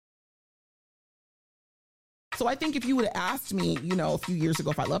So I think if you would have asked me, a few years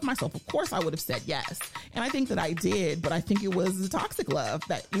ago if I loved myself, of course I would have said yes. And I think that I did, but I think it was a toxic love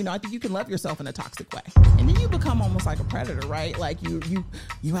that, I think you can love yourself in a toxic way. And then you become almost like a predator, right? Like you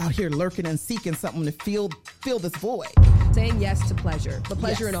out here lurking and seeking something to fill this void. Saying yes to pleasure, but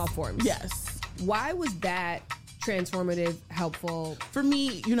pleasure in all forms. Yes. Why was that transformative, helpful? For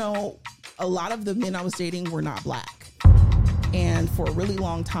me, a lot of the men I was dating were not Black. And for a really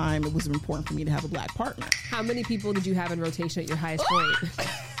long time, it was important for me to have a Black partner. How many people did you have in rotation at your highest point?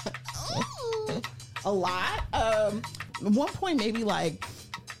 A lot. At one point, maybe like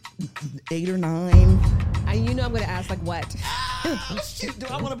 8 or 9. I'm going to ask what? Shoot, do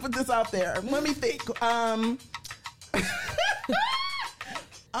I want to put this out there? Let me think. Oh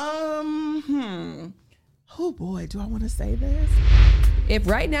boy, do I want to say this? If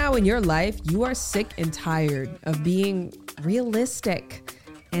right now in your life you are sick and tired of being realistic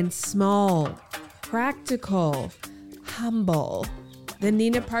and small, practical, humble, then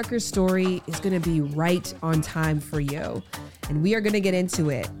Nina Parker's story is going to be right on time for you. And we are going to get into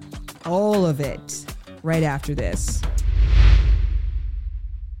it, all of it, right after this.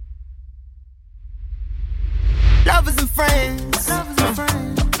 Lovers and friends.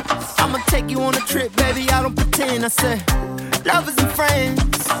 I'ma take you on a trip, baby, I don't pretend. I said, lovers and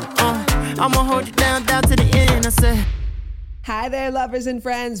friends. I'ma hold you down to the end. I said, hi there, lovers and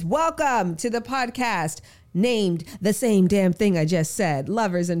friends. Welcome to the podcast named the same damn thing I just said,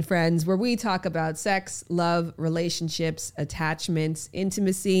 Lovers and Friends, where we talk about sex, love, relationships, attachments,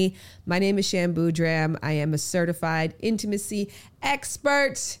 intimacy. My name is Shan Boudram. I am a certified intimacy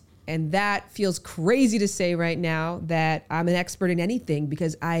expert. And that feels crazy to say right now that I'm an expert in anything,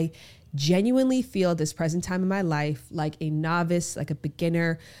 because I genuinely feel this present time in my life like a novice, like a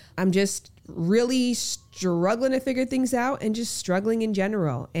beginner. I'm just really struggling to figure things out and just struggling in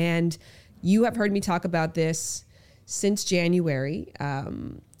general. And you have heard me talk about this since January.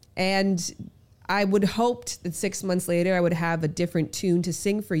 And I would hoped that 6 months later I would have a different tune to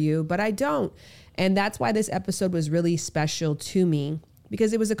sing for you, but I don't. And that's why this episode was really special to me,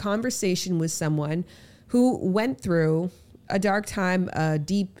 because it was a conversation with someone who went through a dark time, a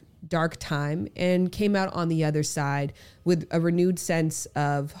deep, dark time, and came out on the other side with a renewed sense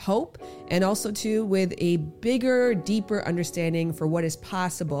of hope, and also too with a bigger, deeper understanding for what is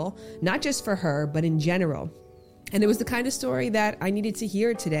possible, not just for her, but in general. And it was the kind of story that I needed to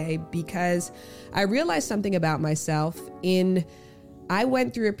hear today, because I realized something about myself I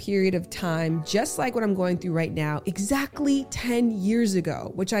went through a period of time just like what I'm going through right now, exactly 10 years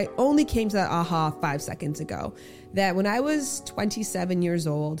ago, which I only came to that aha 5 seconds ago, that when I was 27 years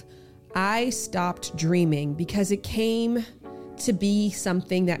old, I stopped dreaming because it came to be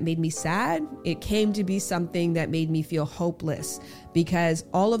something that made me sad. It came to be something that made me feel hopeless, because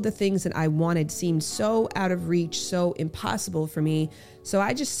all of the things that I wanted seemed so out of reach, so impossible for me. So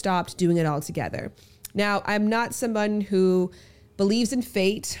I just stopped doing it altogether. Now, I'm not someone who believes in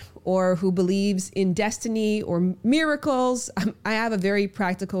fate or who believes in destiny or miracles. I have a very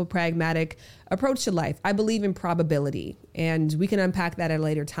practical, pragmatic approach to life. I believe in probability, and we can unpack that at a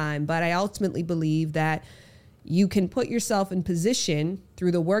later time. But I ultimately believe that you can put yourself in position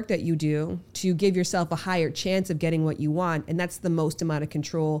through the work that you do to give yourself a higher chance of getting what you want. And that's the most amount of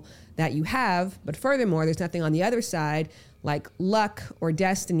control that you have. But furthermore, there's nothing on the other side like luck or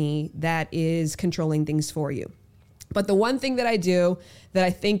destiny that is controlling things for you. But the one thing that I do that I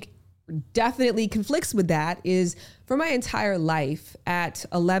think definitely conflicts with that is, for my entire life at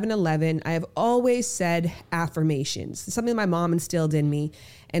 11:11, I have always said affirmations. It's something my mom instilled in me.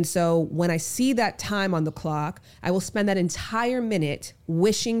 And so when I see that time on the clock, I will spend that entire minute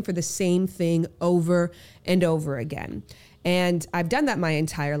wishing for the same thing over and over again. And I've done that my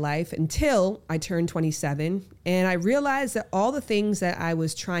entire life until I turned 27. And I realized that all the things that I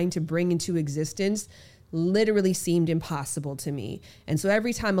was trying to bring into existence literally seemed impossible to me. And so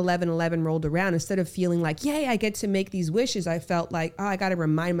every time 11:11 rolled around, instead of feeling like, yay, I get to make these wishes, I felt like, I got to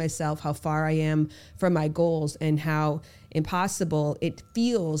remind myself how far I am from my goals and how impossible it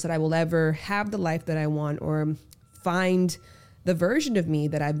feels that I will ever have the life that I want or find the version of me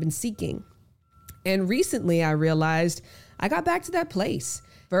that I've been seeking. And recently I realized I got back to that place.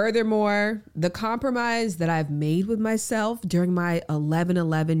 Furthermore, the compromise that I've made with myself during my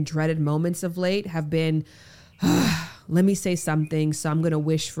 11:11 dreaded moments of late have been, let me say something, so I'm going to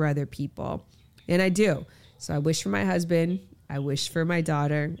wish for other people. And I do. So I wish for my husband. I wish for my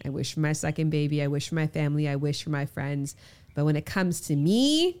daughter. I wish for my second baby. I wish for my family. I wish for my friends. But when it comes to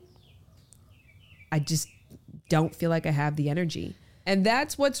me, I just don't feel like I have the energy. And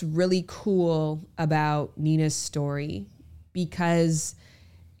that's what's really cool about Nina's story, because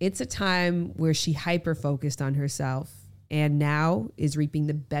It's a time where she hyper-focused on herself and now is reaping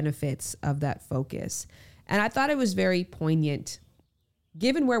the benefits of that focus. And I thought it was very poignant,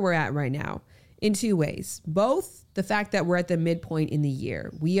 given where we're at right now, in two ways. Both the fact that we're at the midpoint in the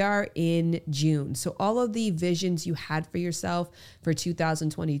year. We are in June. So all of the visions you had for yourself for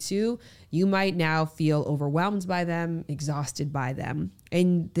 2022, you might now feel overwhelmed by them, exhausted by them.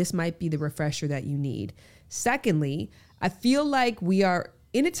 And this might be the refresher that you need. Secondly, I feel like we are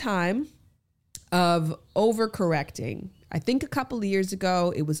in a time of overcorrecting. I think a couple of years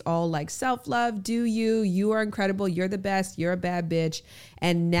ago, it was all like self-love, do you are incredible, you're the best, you're a bad bitch.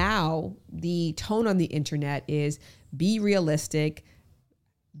 And now the tone on the internet is be realistic,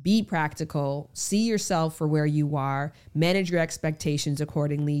 be practical, see yourself for where you are, manage your expectations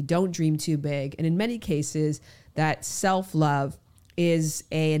accordingly, don't dream too big. And in many cases, that self-love is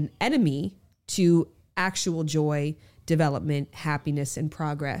an enemy to actual joy, development, happiness, and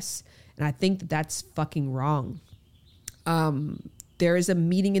progress. And I think that that's fucking wrong. There is a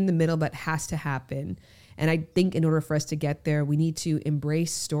meeting in the middle that has to happen. And I think in order for us to get there, we need to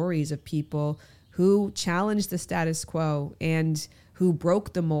embrace stories of people who challenged the status quo and who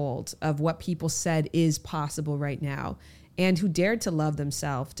broke the mold of what people said is possible right now, and who dared to love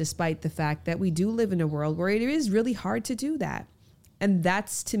themselves despite the fact that we do live in a world where it is really hard to do that. And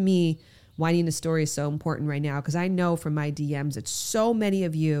that's, to me, why Nina's story is so important right now, because I know from my DMs that so many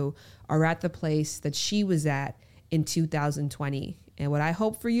of you are at the place that she was at in 2020. And what I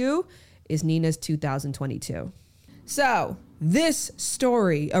hope for you is Nina's 2022. So this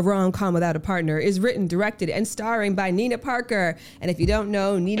story, A Rom-Com Without a Partner, is written, directed, and starring by Nina Parker. And if you don't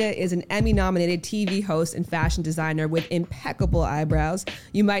know, Nina is an Emmy-nominated TV host and fashion designer with impeccable eyebrows.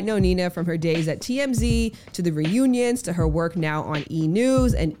 You might know Nina from her days at TMZ, to the reunions, to her work now on E!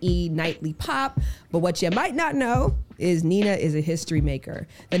 News and E! Nightly Pop. But what you might not know is Nina is a history maker.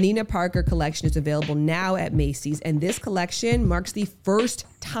 The Nina Parker collection is available now at Macy's, and this collection marks the first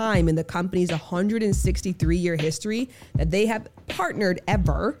time in the company's 163-year history that they have partnered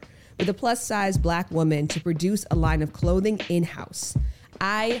ever with a plus-size Black woman to produce a line of clothing in-house.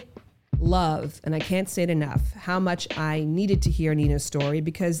 I love, and I can't say it enough, how much I needed to hear Nina's story,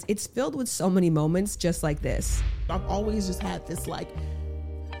 because it's filled with so many moments just like this. I've always just had this like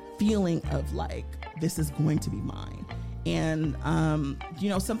feeling of like, this is going to be mine. And,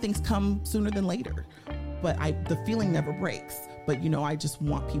 some things come sooner than later, but the feeling never breaks. But, I just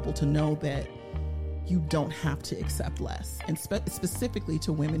want people to know that you don't have to accept less. And specifically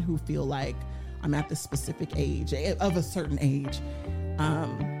to women who feel like I'm at this specific age, of a certain age,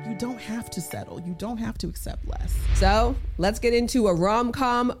 you don't have to settle. You don't have to accept less. So let's get into A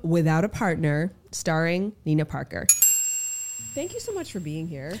Rom-Com Without a Partner, starring Nina Parker. Thank you so much for being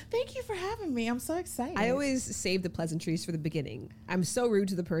here. Thank you for having me. I'm so excited. I always save the pleasantries for the beginning. I'm so rude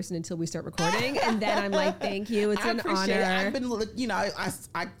to the person until we start recording, and then I'm like, "Thank you, it's an honor." I've been,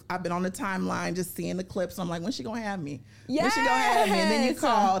 I've been on the timeline just seeing the clips. I'm like, "When's she gonna have me? Yes. When's she gonna have me?" And then you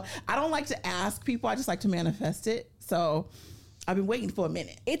called. I don't like to ask people. I just like to manifest it. So I've been waiting for a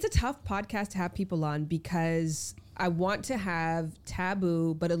minute. It's a tough podcast to have people on because I want to have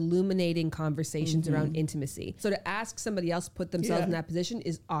taboo but illuminating conversations around intimacy. So to ask somebody else put themselves in that position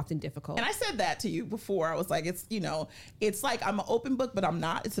is often difficult. And I said that to you before. I was like, it's like I'm an open book, but I'm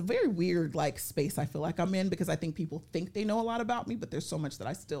not. It's a very weird like space I feel like I'm in, because I think people think they know a lot about me, but there's so much that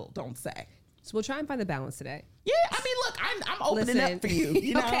I still don't say. So we'll try and find the balance today. Yeah, I mean, look, I'm opening up for you,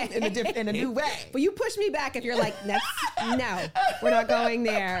 okay. in a new way. But you push me back if you're like, no, we're not going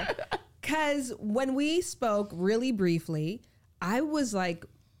there. Because when we spoke really briefly, I was like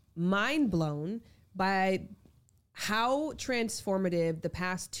mind blown by how transformative the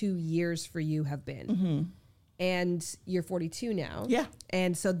past 2 years for you have been. Mm-hmm. And you're 42 now. Yeah.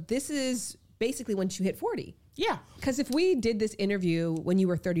 And so this is basically once you hit 40. Yeah. Because if we did this interview when you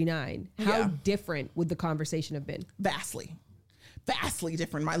were 39, how different would the conversation have been? Vastly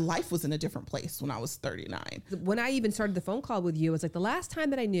different. My life was in a different place when I was 39. When I even started the phone call with you, it was like the last time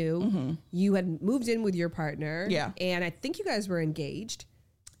that I knew you had moved in with your partner. Yeah. And I think you guys were engaged.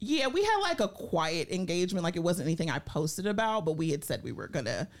 Yeah, we had like a quiet engagement. Like it wasn't anything I posted about, but we had said we were going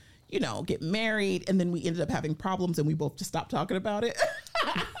to, get married. And then we ended up having problems and we both just stopped talking about it.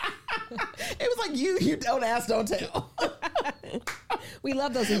 It was like, you don't ask, don't tell. We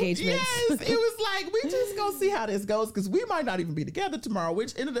love those engagements. Yes, it was like, we just go see how this goes, because we might not even be together tomorrow,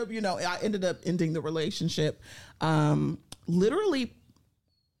 which ended up, I ended up ending the relationship literally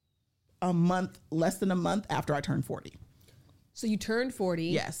less than a month after I turned 40. So you turned 40.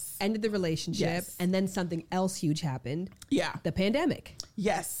 Yes. Ended the relationship. Yes. And then something else huge happened. Yeah. The pandemic.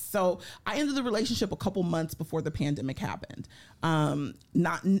 Yes. So I ended the relationship a couple months before the pandemic happened. And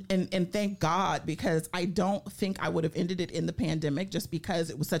thank God, because I don't think I would have ended it in the pandemic, just because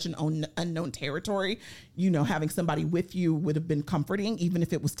it was such an unknown territory. Having somebody with you would have been comforting, even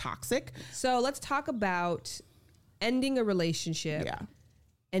if it was toxic. So let's talk about ending a relationship. Yeah.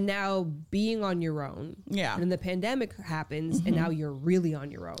 And now being on your own. Yeah. And then the pandemic happens and now you're really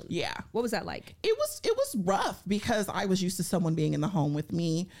on your own. Yeah. What was that like? It was rough, because I was used to someone being in the home with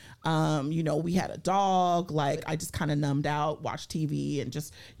me. We had a dog. Like, I just kind of numbed out, watched TV, and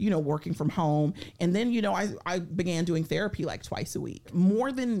just, working from home. And then, I began doing therapy like twice a week.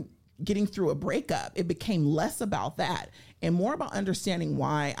 More than getting through a breakup, it became less about that and more about understanding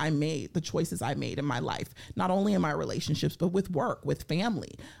why I made the choices I made in my life, not only in my relationships, but with work, with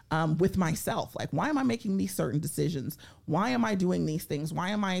family, with myself. Like, why am I making these certain decisions? Why am I doing these things?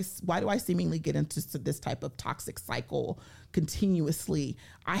 Why do I seemingly get into this type of toxic cycle continuously?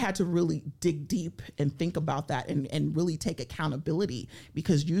 I had to really dig deep and think about that and really take accountability,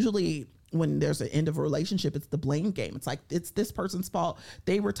 because usually when there's an end of a relationship, it's the blame game. It's like, it's this person's fault.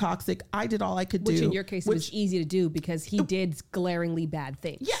 They were toxic. I did all I could do. Which in your case, it was easy to do because he did glaringly bad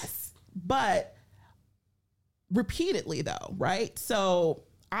things. Yes, but repeatedly though, right? So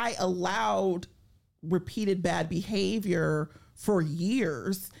I allowed repeated bad behavior for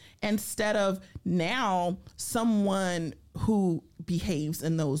years, instead of now someone who behaves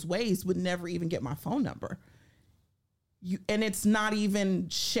in those ways would never even get my phone number. And it's not even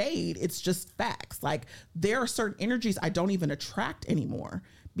shade, it's just facts. Like, there are certain energies I don't even attract anymore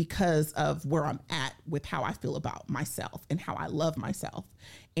because of where I'm at with how I feel about myself and how I love myself.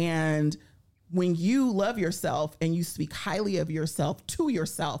 And when you love yourself and you speak highly of yourself to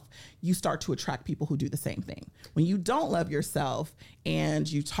yourself, you start to attract people who do the same thing. When you don't love yourself and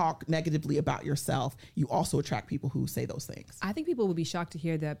you talk negatively about yourself, you also attract people who say those things. I think people would be shocked to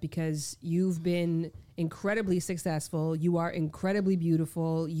hear that, because you've been incredibly successful. You are incredibly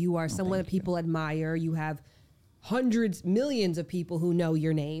beautiful. You are someone that people admire. You have hundreds, millions of people who know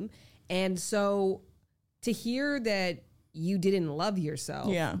your name. And so to hear that you didn't love yourself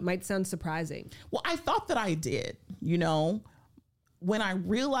might sound surprising. Well, I thought that I did, when I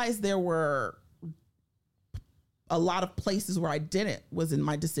realized there were a lot of places where I didn't, was in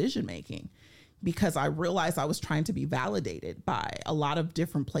my decision making, because I realized I was trying to be validated by a lot of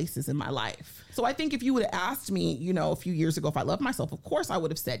different places in my life. So I think if you would have asked me, a few years ago if I loved myself, of course I would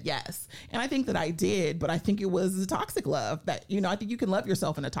have said yes. And I think that I did, but I think it was a toxic love that, I think you can love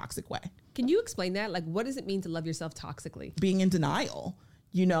yourself in a toxic way. Can you explain that? Like, what does it mean to love yourself toxically? Being in denial,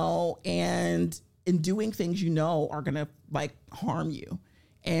 and in doing things are going to harm you.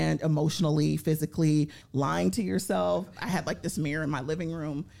 And emotionally, physically, lying to yourself. I had this mirror in my living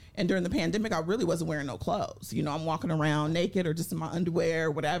room. And during the pandemic, I really wasn't wearing no clothes. I'm walking around naked or just in my underwear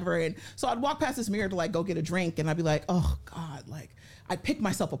or whatever. And so I'd walk past this mirror to go get a drink. And I'd be like, oh God, I'd pick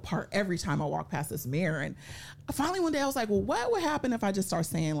myself apart every time I walk past this mirror. And finally one day I was like, well, what would happen if I just start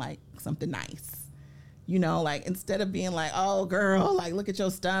saying something nice? Instead of being like, oh girl, look at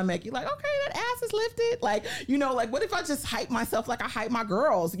your stomach. You're like, okay, that ass is lifted. What if I just hype myself like I hype my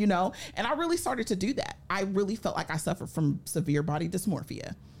girls, And I really started to do that. I really felt like I suffered from severe body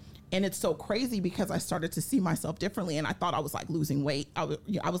dysmorphia. And it's so crazy because I started to see myself differently, and I thought I was losing weight. I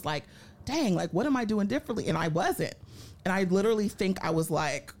was like, dang, what am I doing differently? And I wasn't. And I literally think I was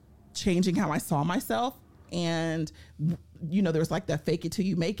changing how I saw myself. And there's that fake it till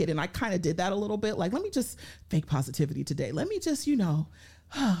you make it. And I kind of did that a little bit. Let me just fake positivity today. Let me just,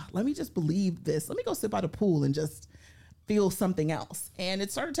 let me just believe this. Let me go sit by the pool and just feel something else. And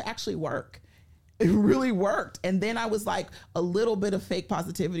it started to actually work. It really worked. And then I was a little bit of fake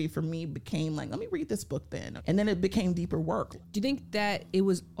positivity for me became let me read this book then. And then it became deeper work. Do you think that it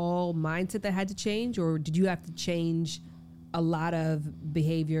was all mindset that had to change, or did you have to change a lot of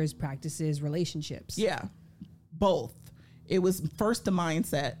behaviors, practices, relationships? Yeah, both. It was first the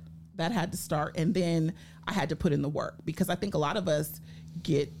mindset that had to start, and then I had to put in the work, because I think a lot of us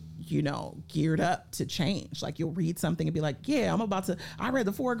get, geared up to change. You'll read something and be like, yeah, I read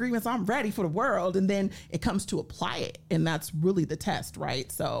the 4 agreements, I'm ready for the world. And then it comes to apply it. And that's really the test, right?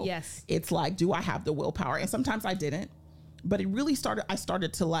 So yes, it's do I have the willpower? And sometimes I didn't, but it really I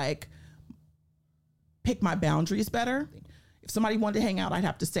started to pick my boundaries better. If somebody wanted to hang out, I'd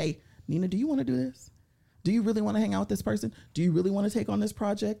have to say, Nina, do you want to do this? Do you really want to hang out with this person? Do you really want to take on this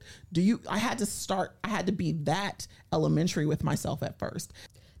project? I had to be that elementary with myself at first.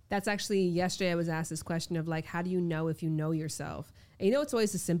 That's actually, yesterday I was asked this question of like, how do you know if you know yourself? And you know, it's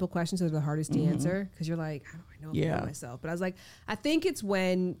always the simple questions that are the hardest to answer, because you're like, how do I know if I know myself? But I was like, I think it's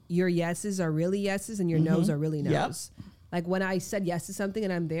when your yeses are really yeses and your no's are really no's. Yep. Like when I said yes to something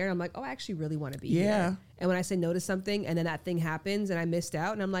and I'm there, I'm like, oh, I actually really want to be here. And when I say no to something and then that thing happens and I missed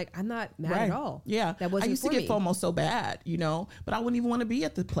out and I'm like, I'm not mad at all. Yeah. That wasn't I used to get FOMO so bad, you know, but I wouldn't even want to be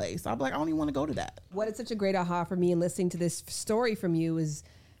at the place. I'd be like, I don't even want to go to that. What is such a great aha for me in listening to this story from you is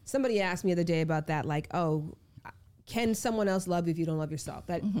somebody asked me the other day about that, like, oh, can someone else love you if you don't love yourself?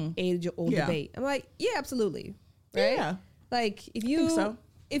 That age-old debate. I'm like, yeah, absolutely. Right? Yeah. Like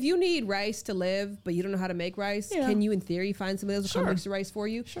if you need rice to live, but you don't know how to make rice, can you in theory find somebody else to come mix the rice for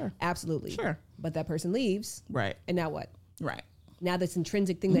you? Sure. Absolutely. Sure. But that person leaves. Right. And now what? Right. Now this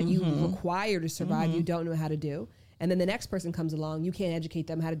intrinsic thing that you require to survive, you don't know how to do. And then the next person comes along, you can't educate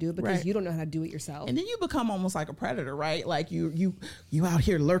them how to do it because you don't know how to do it yourself. And then you become almost like a predator, right? Like you out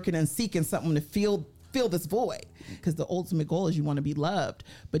here lurking and seeking something to fill this void, because the ultimate goal is you want to be loved,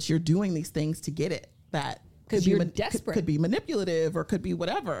 but you're doing these things to get it. That because you're desperate. Could be manipulative or could be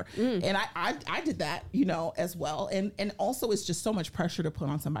whatever. And I did that, you know, as well. And also it's just so much pressure to put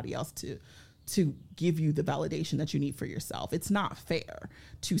on somebody else to give you the validation that you need for yourself. It's not fair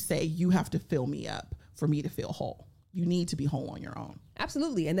to say you have to fill me up for me to feel whole. You need to be whole on your own.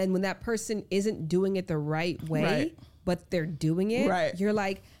 Absolutely. And then when that person isn't doing it the right way, but they're doing it, you're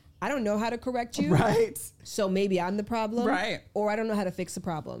like, I don't know how to correct you. Right. So maybe I'm the problem. Right. Or I don't know how to fix the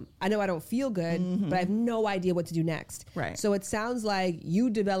problem. I know I don't feel good, but I have no idea what to do next. Right. So it sounds like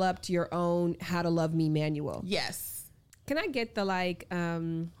you developed your own How to Love Me manual. Yes. Can I get the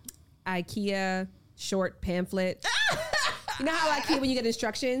IKEA short pamphlet? You know how when you get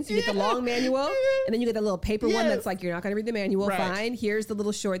instructions, you get the long manual, and then you get the little paper one that's like, you're not going to read the manual. Fine. Here's the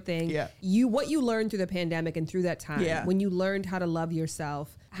little short thing. Yeah. What you learned through the pandemic and through that time, when you learned how to love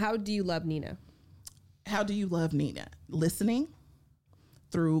yourself, how do you love Nina? How do you love Nina? Listening,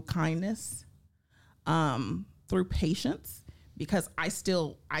 through kindness, through patience, because I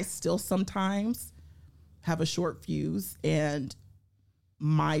still sometimes have a short fuse, and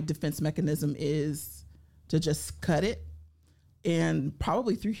my defense mechanism is to just cut it. And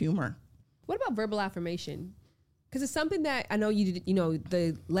probably through humor. What about verbal affirmation? Because it's something that I know you did, you know,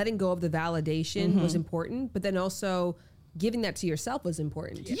 the letting go of the validation was important, but then also giving that to yourself was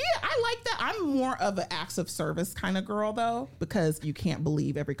important. Yeah, I like that. I'm more of an acts of service kind of girl, though, because you can't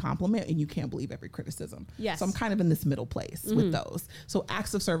believe every compliment and you can't believe every criticism. Yes. So I'm kind of in this middle place with those. So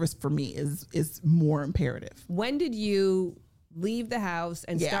acts of service for me is more imperative. When did you leave the house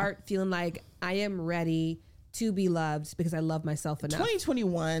and start feeling like I am ready to be loved because I love myself enough?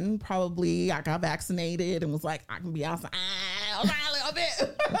 2021, probably. I got vaccinated and was like, I can be outside a little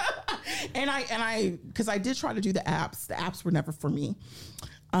bit. and I, because I did try to do the apps. The apps were never for me.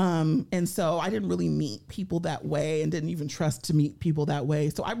 And so I didn't really meet people that way and didn't even trust to meet people that way.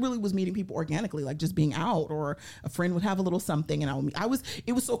 So I really was meeting people organically, like just being out, or a friend would have a little something and I would meet.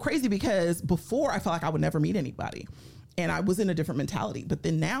 It was so crazy because before I felt like I would never meet anybody and I was in a different mentality. But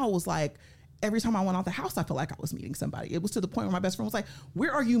then now it was like, every time I went out the house, I felt like I was meeting somebody. It was to the point where my best friend was like,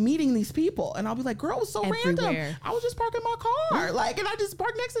 where are you meeting these people? And I'll be like, girl, it was so random. I was just parking my car. And I just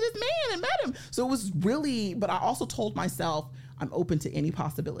parked next to this man and met him. So it was really, but I also told myself I'm open to any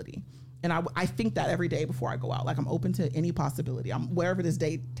possibility. And I think that every day before I go out, like I'm open to any possibility. Wherever this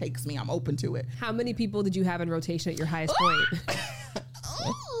day takes me, I'm open to it. How many people did you have in rotation at your highest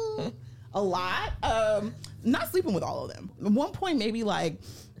point? A lot. Not sleeping with all of them. At one point, maybe like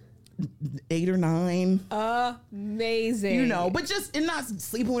 8 or 9. Amazing. You know, but just and not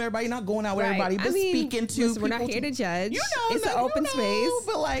sleeping with everybody, not going out with everybody, but speaking to listen, we're not here to judge. You know, it's an open space.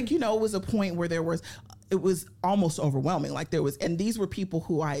 But like, you know, it was a point where it was almost overwhelming. Like and these were people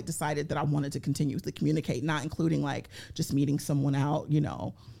who I decided that I wanted to continue to communicate, not including like just meeting someone out, you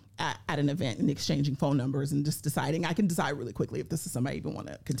know, at an event and exchanging phone numbers and just deciding I can decide really quickly if this is somebody I even want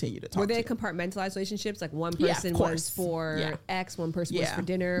to continue to talk to. Were they compartmentalized relationships? Like one person was for X, one person was for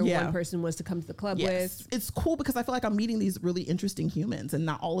dinner, one person was to come to the club with? It's cool because I feel like I'm meeting these really interesting humans and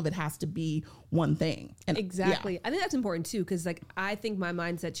not all of it has to be one thing. And exactly. I think that's important too, because like I think my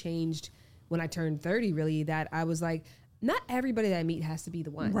mindset changed when I turned 30, really, that I was like, not everybody that I meet has to be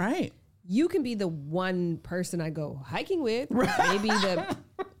the one. Right. You can be the one person I go hiking with, maybe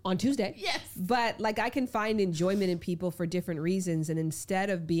on Tuesday. Yes. But like I can find enjoyment in people for different reasons. And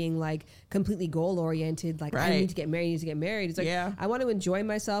instead of being like completely goal oriented, like I need to get married, it's like I want to enjoy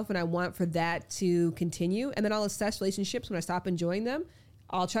myself and I want for that to continue. And then I'll assess relationships when I stop enjoying them.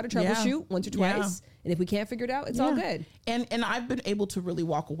 I'll try to troubleshoot once or twice. And if we can't figure it out, it's all good. And I've been able to really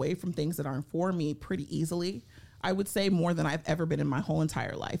walk away from things that aren't for me pretty easily. I would say more than I've ever been in my whole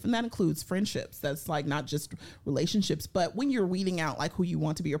entire life. And that includes friendships. That's like not just relationships, but when you're weeding out like who you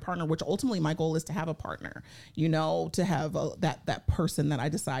want to be your partner, which ultimately my goal is to have a partner, you know, to have that person that I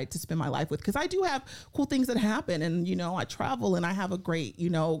decide to spend my life with. Because I do have cool things that happen, and, you know, I travel and I have a great, you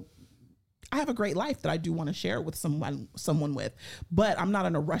know, I have a great life that I do want to share with someone with, but I'm not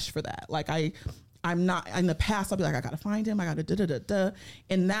in a rush for that. Like I'm not in the past. I'll be like, I got to find him. I got to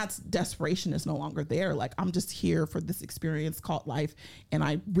And that's desperation is no longer there. Like, I'm just here for this experience called life. And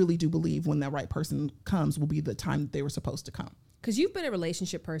I really do believe when that right person comes will be the time that they were supposed to come. Because you've been a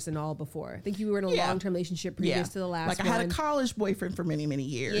relationship person all before. I think you were in a long-term relationship previous to the last one. I had a college boyfriend for many, many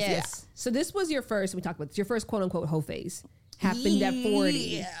years. Yes. Yeah. So this was your first, we talked about this, your first quote unquote hoe phase. Happened at 40.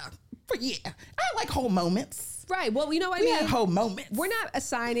 Yeah. I like hoe moments. Right. Well, you know what I mean? We had hoe moments. We're not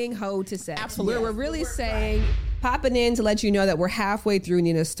assigning hoe to sex. Absolutely. We're really saying, popping in to let you know that we're halfway through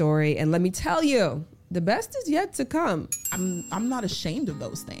Nina's story. And let me tell you, the best is yet to come. I'm not ashamed of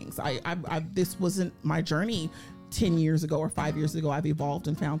those things. This wasn't my journey 10 years ago or 5 years ago. I've evolved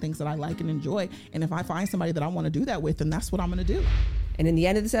and found things that I like and enjoy. And if I find somebody that I want to do that with, then that's what I'm going to do. And in the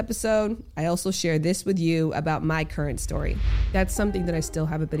end of this episode, I also share this with you about my current story. That's something that I still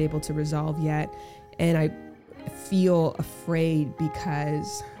haven't been able to resolve yet. And I feel afraid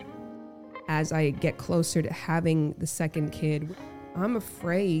because as I get closer to having the second kid, I'm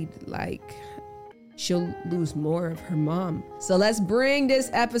afraid like she'll lose more of her mom. So let's bring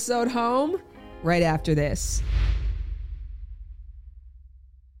this episode home right after this.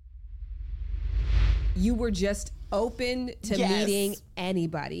 You were just open to meeting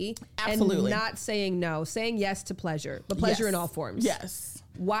anybody. Absolutely. And not saying no, saying yes to pleasure, but pleasure in all forms. Yes.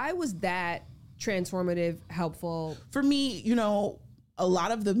 Why was that transformative, helpful? For me, you know, a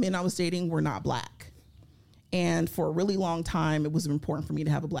lot of the men I was dating were not Black. And for a really long time, it was important for me to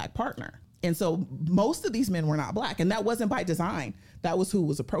have a Black partner. And so most of these men were not Black. And that wasn't by design. That was who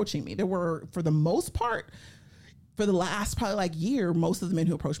was approaching me. There were, for the most part, for the last probably like year, most of the men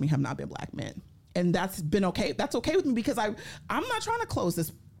who approached me have not been Black men. And that's been okay. That's okay with me because I'm not trying to close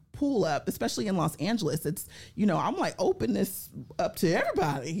this pool up, especially in Los Angeles. It's, you know, I'm like open this up to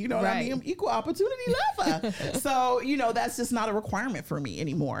everybody, you know what I mean? I'm equal opportunity lover. So, you know, that's just not a requirement for me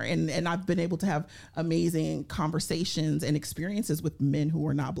anymore. And I've been able to have amazing conversations and experiences with men who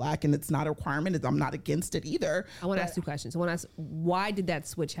are not Black, and it's not a requirement. I'm not against it either. I want to ask two questions. I want to ask, why did that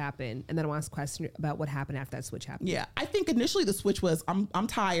switch happen? And then I want to ask a question about what happened after that switch happened. Yeah, I think initially the switch was I'm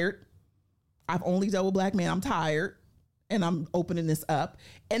tired. I've only dealt with Black men. I'm tired. And I'm opening this up.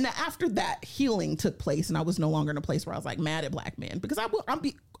 And after that, healing took place, and I was no longer in a place where I was like mad at Black men, because I'll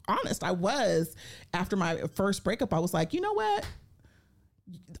be honest, I was, after my first breakup, I was like, you know what?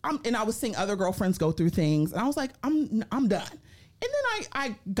 And I was seeing other girlfriends go through things, and I was like, I'm done. And then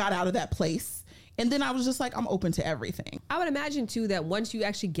I got out of that place. And then I was just like, I'm open to everything. I would imagine, too, that once you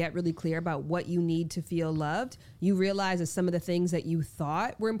actually get really clear about what you need to feel loved, you realize that some of the things that you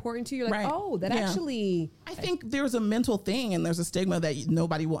thought were important to you, you're like, oh, that actually... I think there's a mental thing and there's a stigma that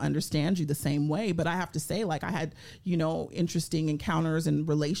nobody will understand you the same way. But I have to say, like, I had, you know, interesting encounters and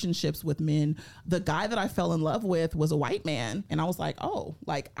relationships with men. The guy that I fell in love with was a white man. And I was like, oh,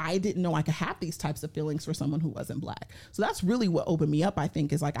 like, I didn't know I could have these types of feelings for someone who wasn't Black. So that's really what opened me up, I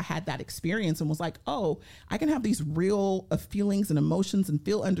think, is like I had that experience and was like, oh, I can have these real feelings and emotions and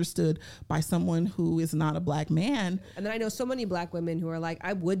feel understood by someone who is not a Black man. And then I know so many Black women who are like,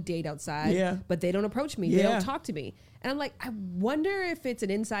 I would date outside, but they don't approach me. They don't talk to me. And I'm like, I wonder if it's an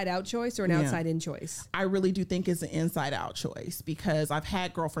inside out choice or an outside in choice. I really do think it's an inside out choice, because I've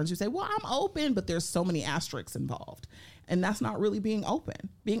had girlfriends who say, well, I'm open, but there's so many asterisks involved. And that's not really being open.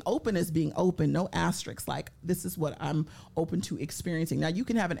 Being open is being open, no asterisks. Like, this is what I'm open to experiencing. Now, you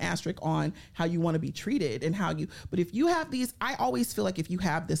can have an asterisk on how you want to be treated and how you, but if you have these, I always feel like if you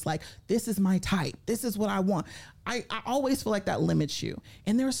have this, like, this is my type, this is what I want, I always feel like that limits you.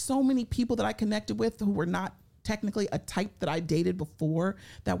 And there are so many people that I connected with who were not technically a type that I dated before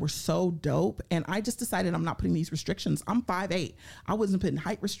that were so dope. And I just decided I'm not putting these restrictions. I'm 5'8". I wasn't putting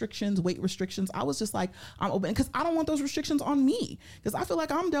height restrictions, weight restrictions. I was just like, I'm open, because I don't want those restrictions on me, because I feel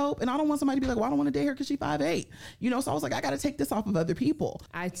like I'm dope and I don't want somebody to be like, well, I don't want to date her because she's 5'8". You know, so I was like, I got to take this off of other people.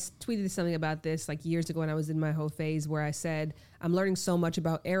 I tweeted something about this like years ago when I was in my whole phase, where I said, I'm learning so much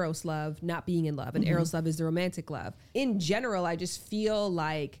about Eros love, not being in love. And Eros love is the romantic love. In general, I just feel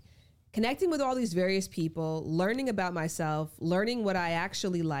like connecting with all these various people, learning about myself, learning what I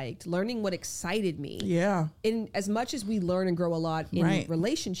actually liked, learning what excited me. Yeah. In as much as we learn and grow a lot in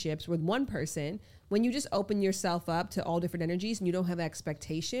relationships with one person, when you just open yourself up to all different energies and you don't have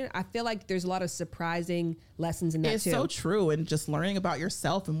expectation, I feel like there's a lot of surprising lessons in that It's too. so true. And just learning about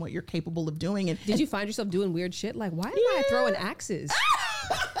yourself and what you're capable of doing. And Did you find yourself doing weird shit? Like, why am I throwing axes?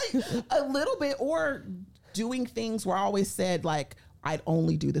 a little bit, or doing things where I always said like, I'd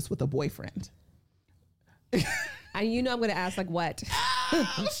only do this with a boyfriend. And you know I'm going to ask like what?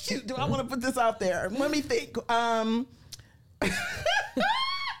 Oh, shoot, do I want to put this out there? Let me think.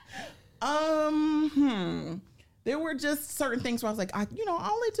 There were just certain things where I was like, I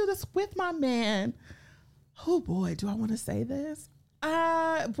only do this with my man. Oh boy, do I want to say this?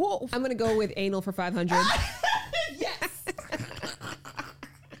 Well, I'm going to go with anal for 500. yes.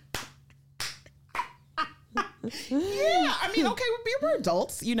 Yeah, I mean, okay, we're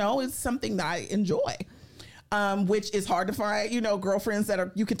adults, it's something that I enjoy. Which is hard to find, girlfriends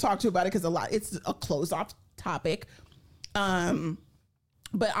that you can talk to about it, because it's a closed off topic.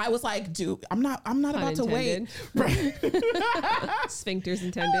 But I was like, dude, I'm not about to wait. Right. Sphincters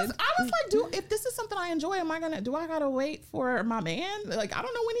intended. I was like, dude, if this is something I enjoy, do I gotta wait for my man? Like, I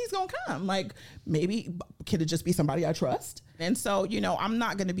don't know when he's gonna come. Like, maybe could it just be somebody I trust? And so, I'm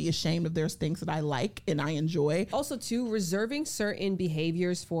not going to be ashamed if there's things that I like and I enjoy. Also, too, reserving certain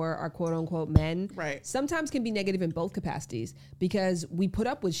behaviors for our quote unquote men right. sometimes can be negative in both capacities, because we put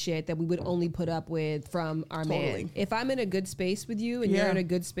up with shit that we would only put up with from our man. If I'm in a good space with you and you're in a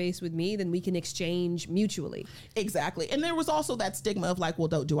good space with me, then we can exchange mutually. Exactly. And there was also that stigma of like, well,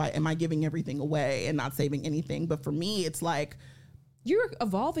 am I giving everything away and not saving anything? But for me, it's like, you're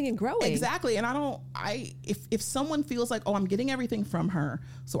evolving and growing. Exactly. And if someone feels like, oh, I'm getting everything from her,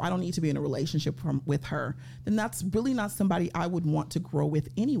 so I don't need to be in a relationship with her, then that's really not somebody I would want to grow with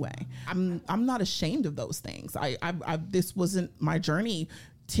anyway. I'm not ashamed of those things. This wasn't my journey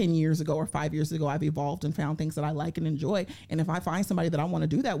 10 years ago or 5 years ago. I've evolved and found things that I like and enjoy. And if I find somebody that I want to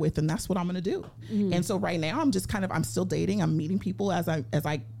do that with, then that's what I'm going to do. Mm-hmm. And so right now I'm still dating. I'm meeting people as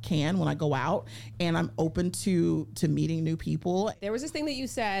I can when I go out, and I'm open to meeting new people. There was this thing that you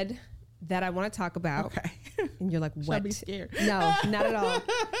said that I want to talk about. Okay. And you're like, what? Should I be scared? No, not at all.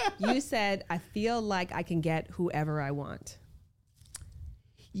 You said, I feel like I can get whoever I want.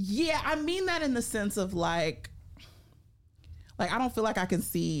 Yeah, I mean that in the sense of like I don't feel like I can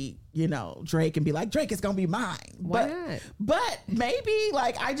see, Drake and be like, Drake is going to be mine. Why not? But maybe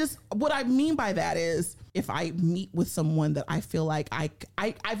what I mean by that is if I meet with someone that I feel like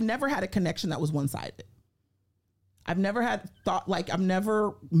I've never had a connection that was one-sided. I've never I've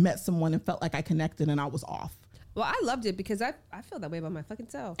never met someone and felt like I connected and I was off. Well, I loved it because I feel that way about my fucking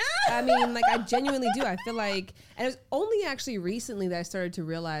self. I mean, I genuinely do. I feel like, and it was only actually recently that I started to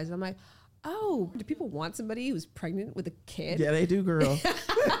realize, I'm like, oh, do people want somebody who's pregnant with a kid? Yeah, they do, girl.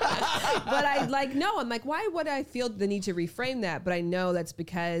 But I'm like, why would I feel the need to reframe that? But I know that's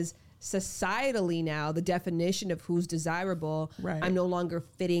because societally now, the definition of who's desirable, right. I'm no longer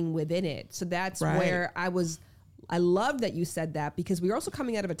fitting within it. So that's where I love that you said that, because we're also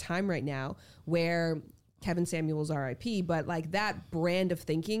coming out of a time right now where Kevin Samuels, RIP, but that brand of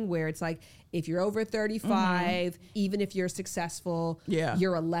thinking where it's like, if you're over 35, even if you're successful,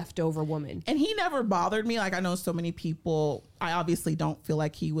 you're a leftover woman. And he never bothered me. I know so many people, I obviously don't feel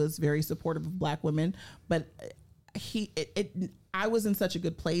like he was very supportive of Black women, but I was in such a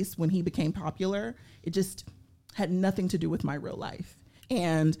good place when he became popular. It just had nothing to do with my real life.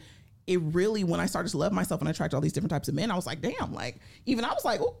 And it really, when I started to love myself and I attracted all these different types of men, I was like, damn, even I was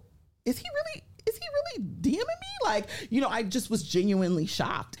like, oh, is he really DMing me? I just was genuinely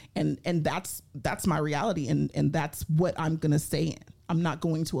shocked. And that's my reality. And that's what I'm going to stay in. I'm not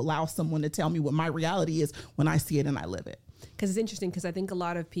going to allow someone to tell me what my reality is when I see it and I live it. Because it's interesting, because I think a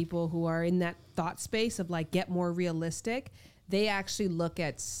lot of people who are in that thought space of get more realistic, they actually look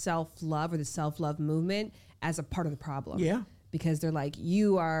at self-love or the self-love movement as a part of the problem. Yeah. Because they're like,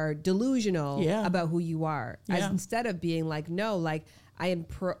 you are delusional about who you are. Yeah. Instead of being like, no, I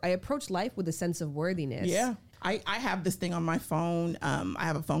approach life with a sense of worthiness. Yeah. I have this thing on my phone. I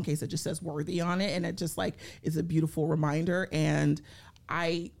have a phone case that just says worthy on it. And it just is a beautiful reminder. And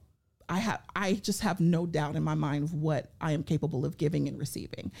I just have no doubt in my mind of what I am capable of giving and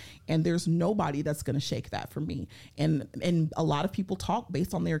receiving. And there's nobody that's going to shake that for me. And a lot of people talk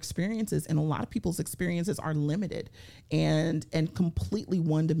based on their experiences, and a lot of people's experiences are limited and completely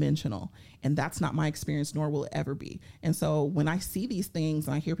one-dimensional. And that's not my experience, nor will it ever be. And so when I see these things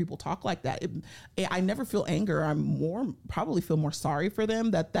and I hear people talk like that, I never feel anger. Probably feel more sorry for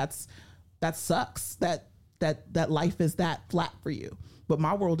them that sucks, that life is that flat for you. But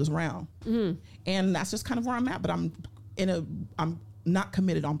my world is round. Mm-hmm. And that's just kind of where I'm at. But I'm not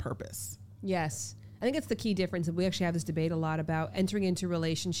committed on purpose. Yes. I think it's the key difference. And we actually have this debate a lot about entering into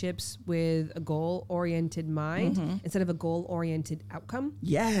relationships with a goal-oriented mind instead of a goal-oriented outcome.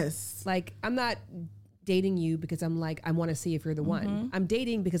 Yes. Like, I'm not dating you because I'm like, I want to see if you're the one. I'm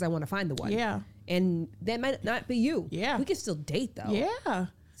dating because I want to find the one. Yeah. And that might not be you. Yeah. We can still date though. Yeah.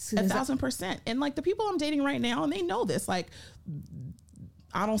 1,000%. And like the people I'm dating right now, and they know this, like,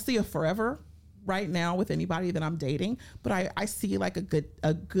 I don't see a forever right now with anybody that I'm dating, but I see like a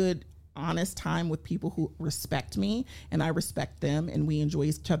good honest time with people who respect me and I respect them and we enjoy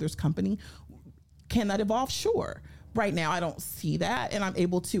each other's company. Can that evolve? Sure. Right now, I don't see that, and I'm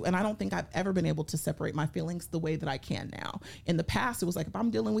able to, and I don't think I've ever been able to separate my feelings the way that I can now. In the past, it was like, if I'm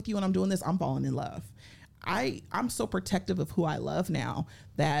dealing with you and I'm doing this, I'm falling in love. I'm so protective of who I love now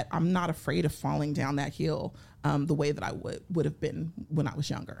that I'm not afraid of falling down that hill the way that I would have been when I was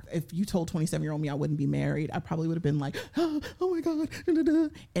younger. If you told 27-year-old me I wouldn't be married, I probably would have been like, oh my God.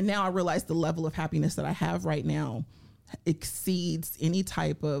 And now I realize the level of happiness that I have right now exceeds any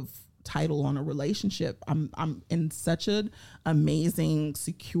type of title on a relationship. I'm in such an amazing,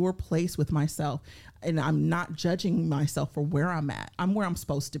 secure place with myself, and I'm not judging myself for where I'm at. I'm where I'm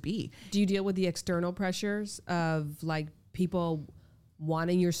supposed to be. Do you deal with the external pressures of like people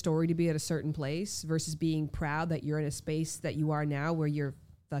wanting your story to be at a certain place versus being proud that you're in a space that you are now where you're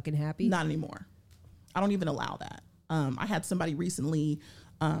fucking happy? Not anymore. I don't even allow that. I had somebody recently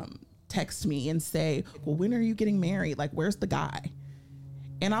text me and say, well, when are you getting married? Like, where's the guy?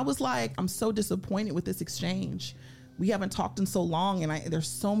 And I was like, I'm so disappointed with this exchange. We haven't talked in so long, and there's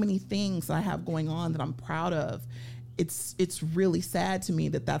so many things that I have going on that I'm proud of. It's really sad to me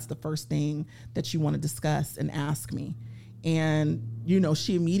that that's the first thing that you want to discuss and ask me. And, you know,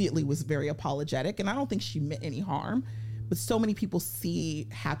 she immediately was very apologetic, and I don't think she meant any harm. But so many people see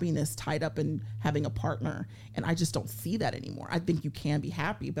happiness tied up in having a partner, and I just don't see that anymore. I think you can be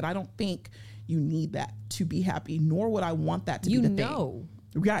happy, but I don't think you need that to be happy, nor would I want that to be the thing.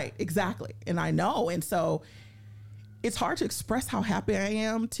 Right, exactly. And I know. And so it's hard to express how happy I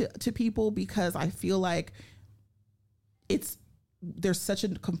am to people because I feel like there's such a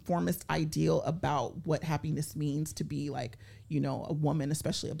conformist ideal about what happiness means to be like, you know, a woman,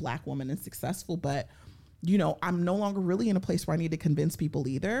 especially a Black woman, and successful. But, you know, I'm no longer really in a place where I need to convince people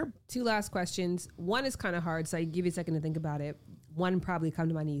either. 2 last questions. One is kind of hard, so I give you a second to think about it. One probably come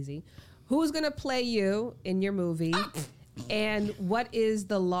to mind easy. Who's going to play you in your movie? And what is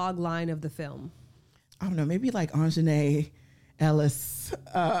the log line of the film? I don't know, maybe like Anjanae Ellis.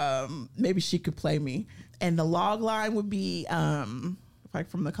 Maybe she could play me. And the log line would be like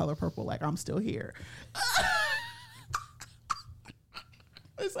from The Color Purple, like, I'm still here.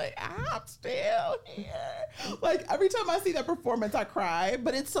 It's like, I'm still here. Like, every time I see that performance, I cry.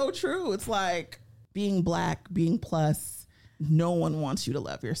 But it's so true. It's like being Black, being plus, no one wants you to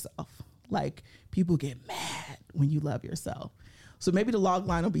love yourself. Like, people get mad when you love yourself. So maybe the log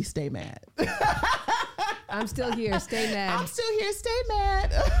line will be stay mad. I'm still here, stay mad. I'm still here, stay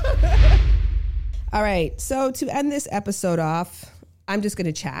mad. All right, so to end this episode off, I'm just going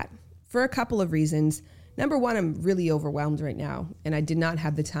to chat for a couple of reasons. Number one, I'm really overwhelmed right now, and I did not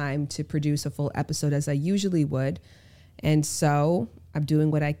have the time to produce a full episode as I usually would. And so I'm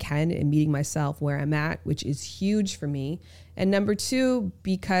doing what I can and meeting myself where I'm at, which is huge for me. And number two,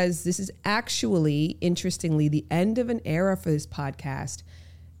 because this is actually, interestingly, the end of an era for this podcast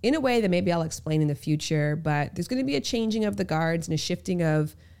in a way that maybe I'll explain in the future, but there's going to be a changing of the guards and a shifting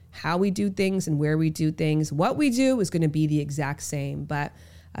of how we do things and where we do things. What we do is going to be the exact same, but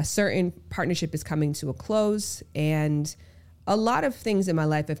a certain partnership is coming to a close, and a lot of things in my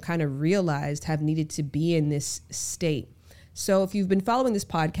life I've kind of realized have needed to be in this state. So if you've been following this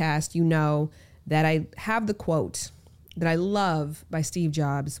podcast, you know that I have the quote that I love by Steve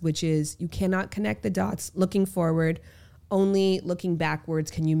Jobs, which is, you cannot connect the dots looking forward, only looking backwards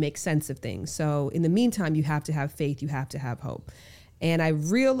can you make sense of things. So in the meantime, you have to have faith, you have to have hope. And I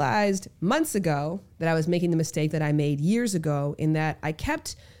realized months ago that I was making the mistake that I made years ago, in that I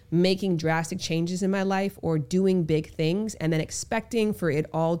kept making drastic changes in my life or doing big things and then expecting for it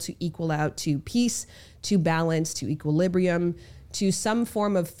all to equal out to peace, to balance, to equilibrium, to some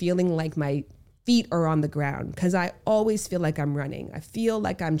form of feeling like my feet are on the ground, because I always feel like I'm running. I feel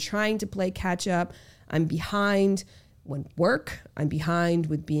like I'm trying to play catch up. I'm behind with work. I'm behind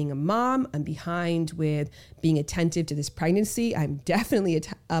with being a mom. I'm behind with being attentive to this pregnancy. I'm definitely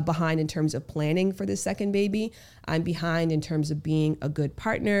behind in terms of planning for the second baby. I'm behind in terms of being a good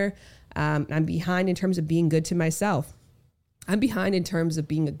partner. I'm behind in terms of being good to myself. I'm behind in terms of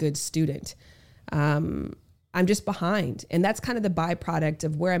being a good student. I'm just behind. And that's kind of the byproduct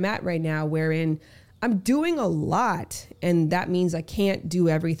of where I'm at right now, wherein I'm doing a lot. And that means I can't do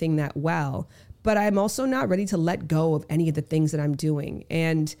everything that well. but I'm also not ready to let go of any of the things that I'm doing.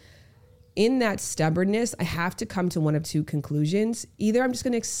 And in that stubbornness, I have to come to one of two conclusions. Either I'm just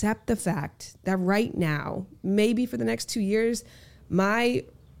going to accept the fact that right now, maybe for the next 2 years, my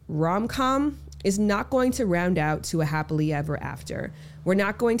rom-com is not going to round out to a happily ever after. We're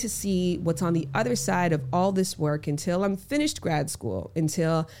not going to see what's on the other side of all this work until I'm finished grad school,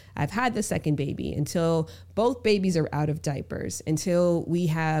 until I've had the second baby, until both babies are out of diapers, until we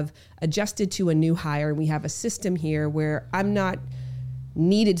have adjusted to a new hire and we have a system here where I'm not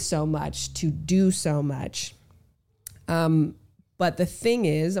needed so much to do so much. But the thing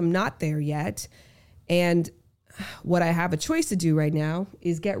is, I'm not there yet. And what I have a choice to do right now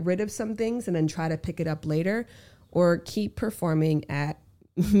is get rid of some things and then try to pick it up later, or keep performing at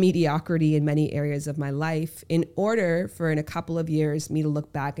mediocrity in many areas of my life in order for in a couple of years me to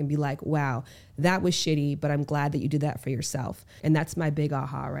look back and be like, wow, that was shitty, but I'm glad that you did that for yourself. And that's my big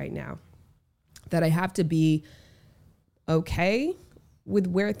aha right now, that I have to be okay with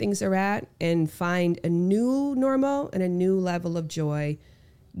where things are at and find a new normal and a new level of joy,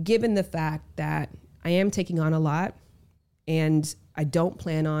 given the fact that I am taking on a lot and I don't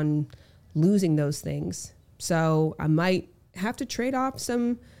plan on losing those things. So I might have to trade off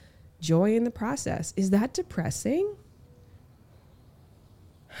some joy in the process. Is that depressing?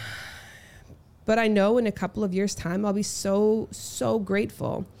 But I know in a couple of years' time, I'll be so, so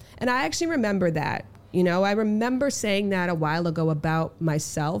grateful. And I actually remember that. You know, I remember saying that a while ago about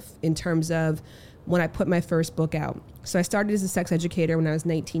myself in terms of when I put my first book out. So I started as a sex educator when I was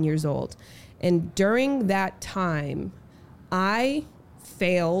 19 years old. And during that time, I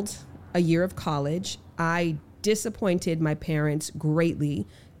failed a year of college. I disappointed my parents greatly,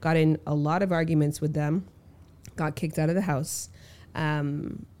 got in a lot of arguments with them, got kicked out of the house,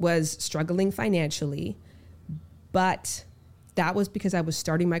 was struggling financially. But that was because I was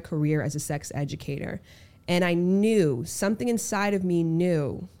starting my career as a sex educator. And I knew, something inside of me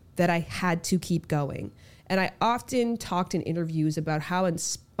knew that I had to keep going. And I often talked in interviews about how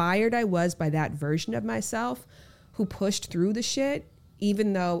inspired I was by that version of myself who pushed through the shit,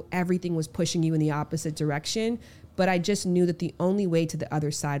 even though everything was pushing you in the opposite direction. But I just knew that the only way to the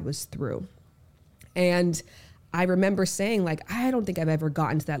other side was through. And I remember saying, like, I don't think I've ever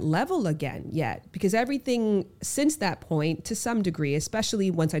gotten to that level again yet, because everything since that point, to some degree, especially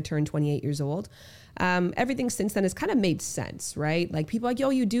once I turned 28 years old, everything since then has kind of made sense, right? Like, people are like, yo,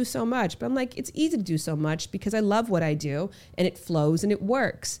 you do so much. But I'm like, it's easy to do so much because I love what I do and it flows and it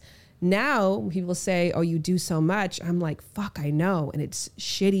works. Now people say, oh, you do so much. I'm like, fuck, I know. And it's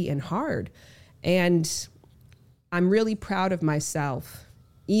shitty and hard. And I'm really proud of myself,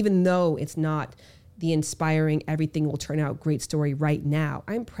 even though it's not the inspiring, everything will turn out great story right now.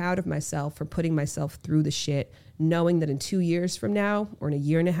 I'm proud of myself for putting myself through the shit, knowing that in 2 years from now or in a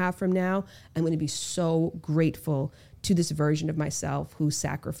year and a half from now, I'm going to be so grateful to this version of myself who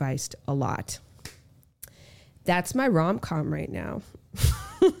sacrificed a lot. That's my rom-com right now.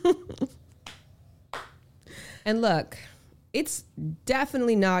 And look, it's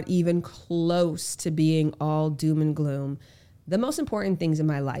definitely not even close to being all doom and gloom. The most important things in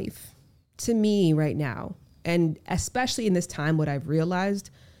my life, to me right now, and especially in this time, what I've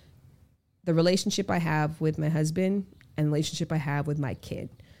realized, the relationship I have with my husband and the relationship I have with my kid,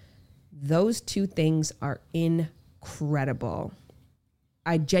 those two things are incredible.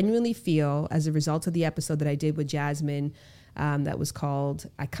 I genuinely feel, as a result of the episode that I did with Jasmine, that was called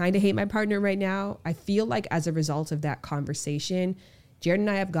I Kind of Hate My Partner Right Now, I feel like as a result of that conversation, Jared and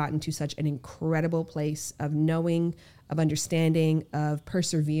I have gotten to such an incredible place of knowing, of understanding, of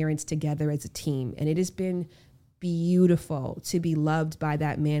perseverance together as a team. And it has been beautiful to be loved by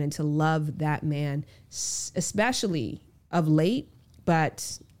that man and to love that man, especially of late,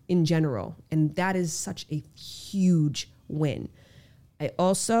 but in general. And that is such a huge win. I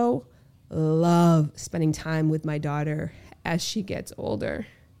also love spending time with my daughter as she gets older.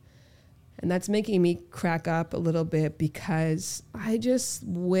 And that's making me crack up a little bit because I just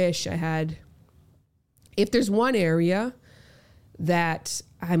wish I had, if there's one area that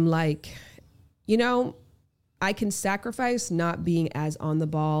I'm like, you know, I can sacrifice not being as on the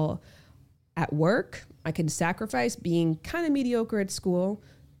ball at work. I can sacrifice being kind of mediocre at school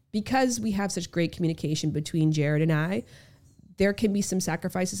because we have such great communication between Jared and I. There can be some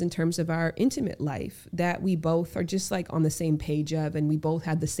sacrifices in terms of our intimate life that we both are just like on the same page of, and we both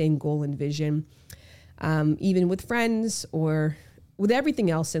have the same goal and vision. Even with friends or with everything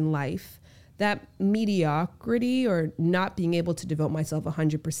else in life, that mediocrity or not being able to devote myself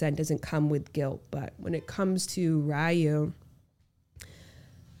 100% doesn't come with guilt. But when it comes to Ryu,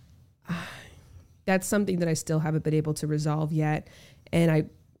 that's something that I still haven't been able to resolve yet. And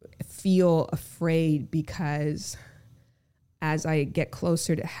feel afraid because as I get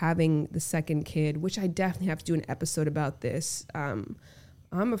closer to having the second kid, which I definitely have to do an episode about this, I'm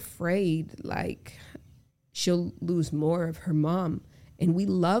afraid like she'll lose more of her mom. And we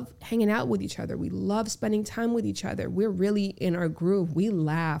love hanging out with each other. We love spending time with each other. We're really in our groove. We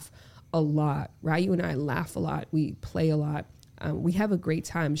laugh a lot, right? You and I laugh a lot. We play a lot. We have a great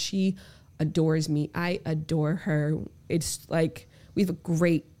time. She adores me. I adore her. It's like we have a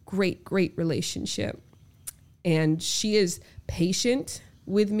great relationship. And she is patient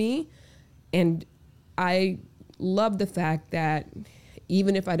with me. And I love the fact that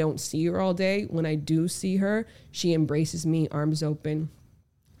even if I don't see her all day, when I do see her, she embraces me, arms open.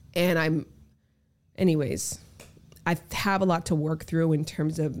 And I have a lot to work through in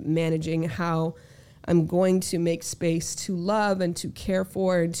terms of managing how I'm going to make space to love and to care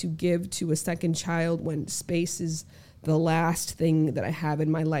for and to give to a second child when space is the last thing that I have in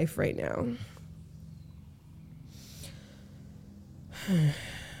my life right now.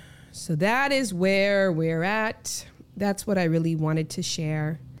 So that is where we're at. That's what I really wanted to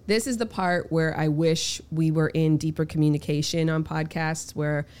share. This is the part where I wish we were in deeper communication on podcasts,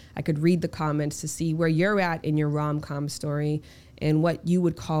 where I could read the comments to see where you're at in your rom-com story and what you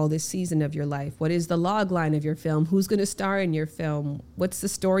would call this season of your life. What is the log line of your film? Who's going to star in your film? What's the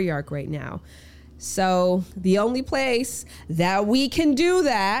story arc right now? So the only place that we can do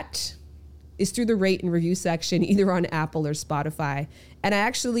that is through the rate and review section, either on Apple or Spotify. And I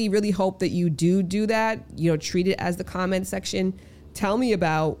actually really hope that you do that, treat it as the comment section. Tell me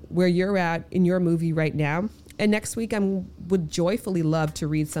about where you're at in your movie right now. And next week, would joyfully love to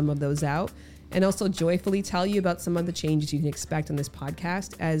read some of those out and also joyfully tell you about some of the changes you can expect on this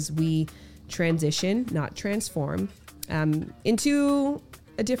podcast as we transition, not transform, into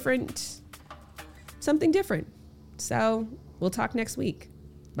something different. So we'll talk next week.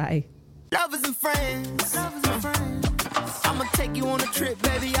 Bye. Lovers and friends. I'ma take you on a trip,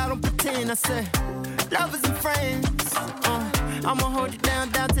 baby, I don't pretend. I said, lovers and friends. I'ma hold you down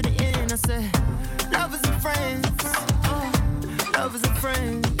to the end. I said, lovers and friends. Lovers and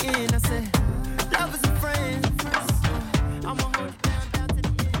friends. Yeah, and I said, lovers and friends. I'ma hold you down to the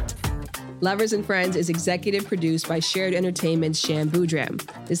end. Lovers and Friends is executive produced by Shared Entertainment's Shan Boudram.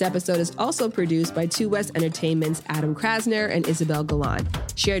 This episode is also produced by Two West Entertainment's Adam Krasner and Isabel Galan,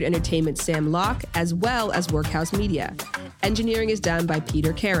 Shared Entertainment's Sam Locke, as well as Workhouse Media. Engineering is done by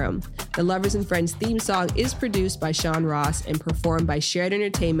Peter Karam. The Lovers and Friends theme song is produced by Sean Ross and performed by Shared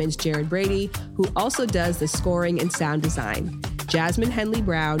Entertainment's Jared Brady, who also does the scoring and sound design. Jasmine Henley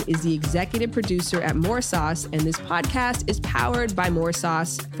Brown is the executive producer at More Sauce, and this podcast is powered by More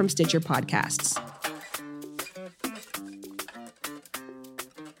Sauce from Stitcher Podcasts.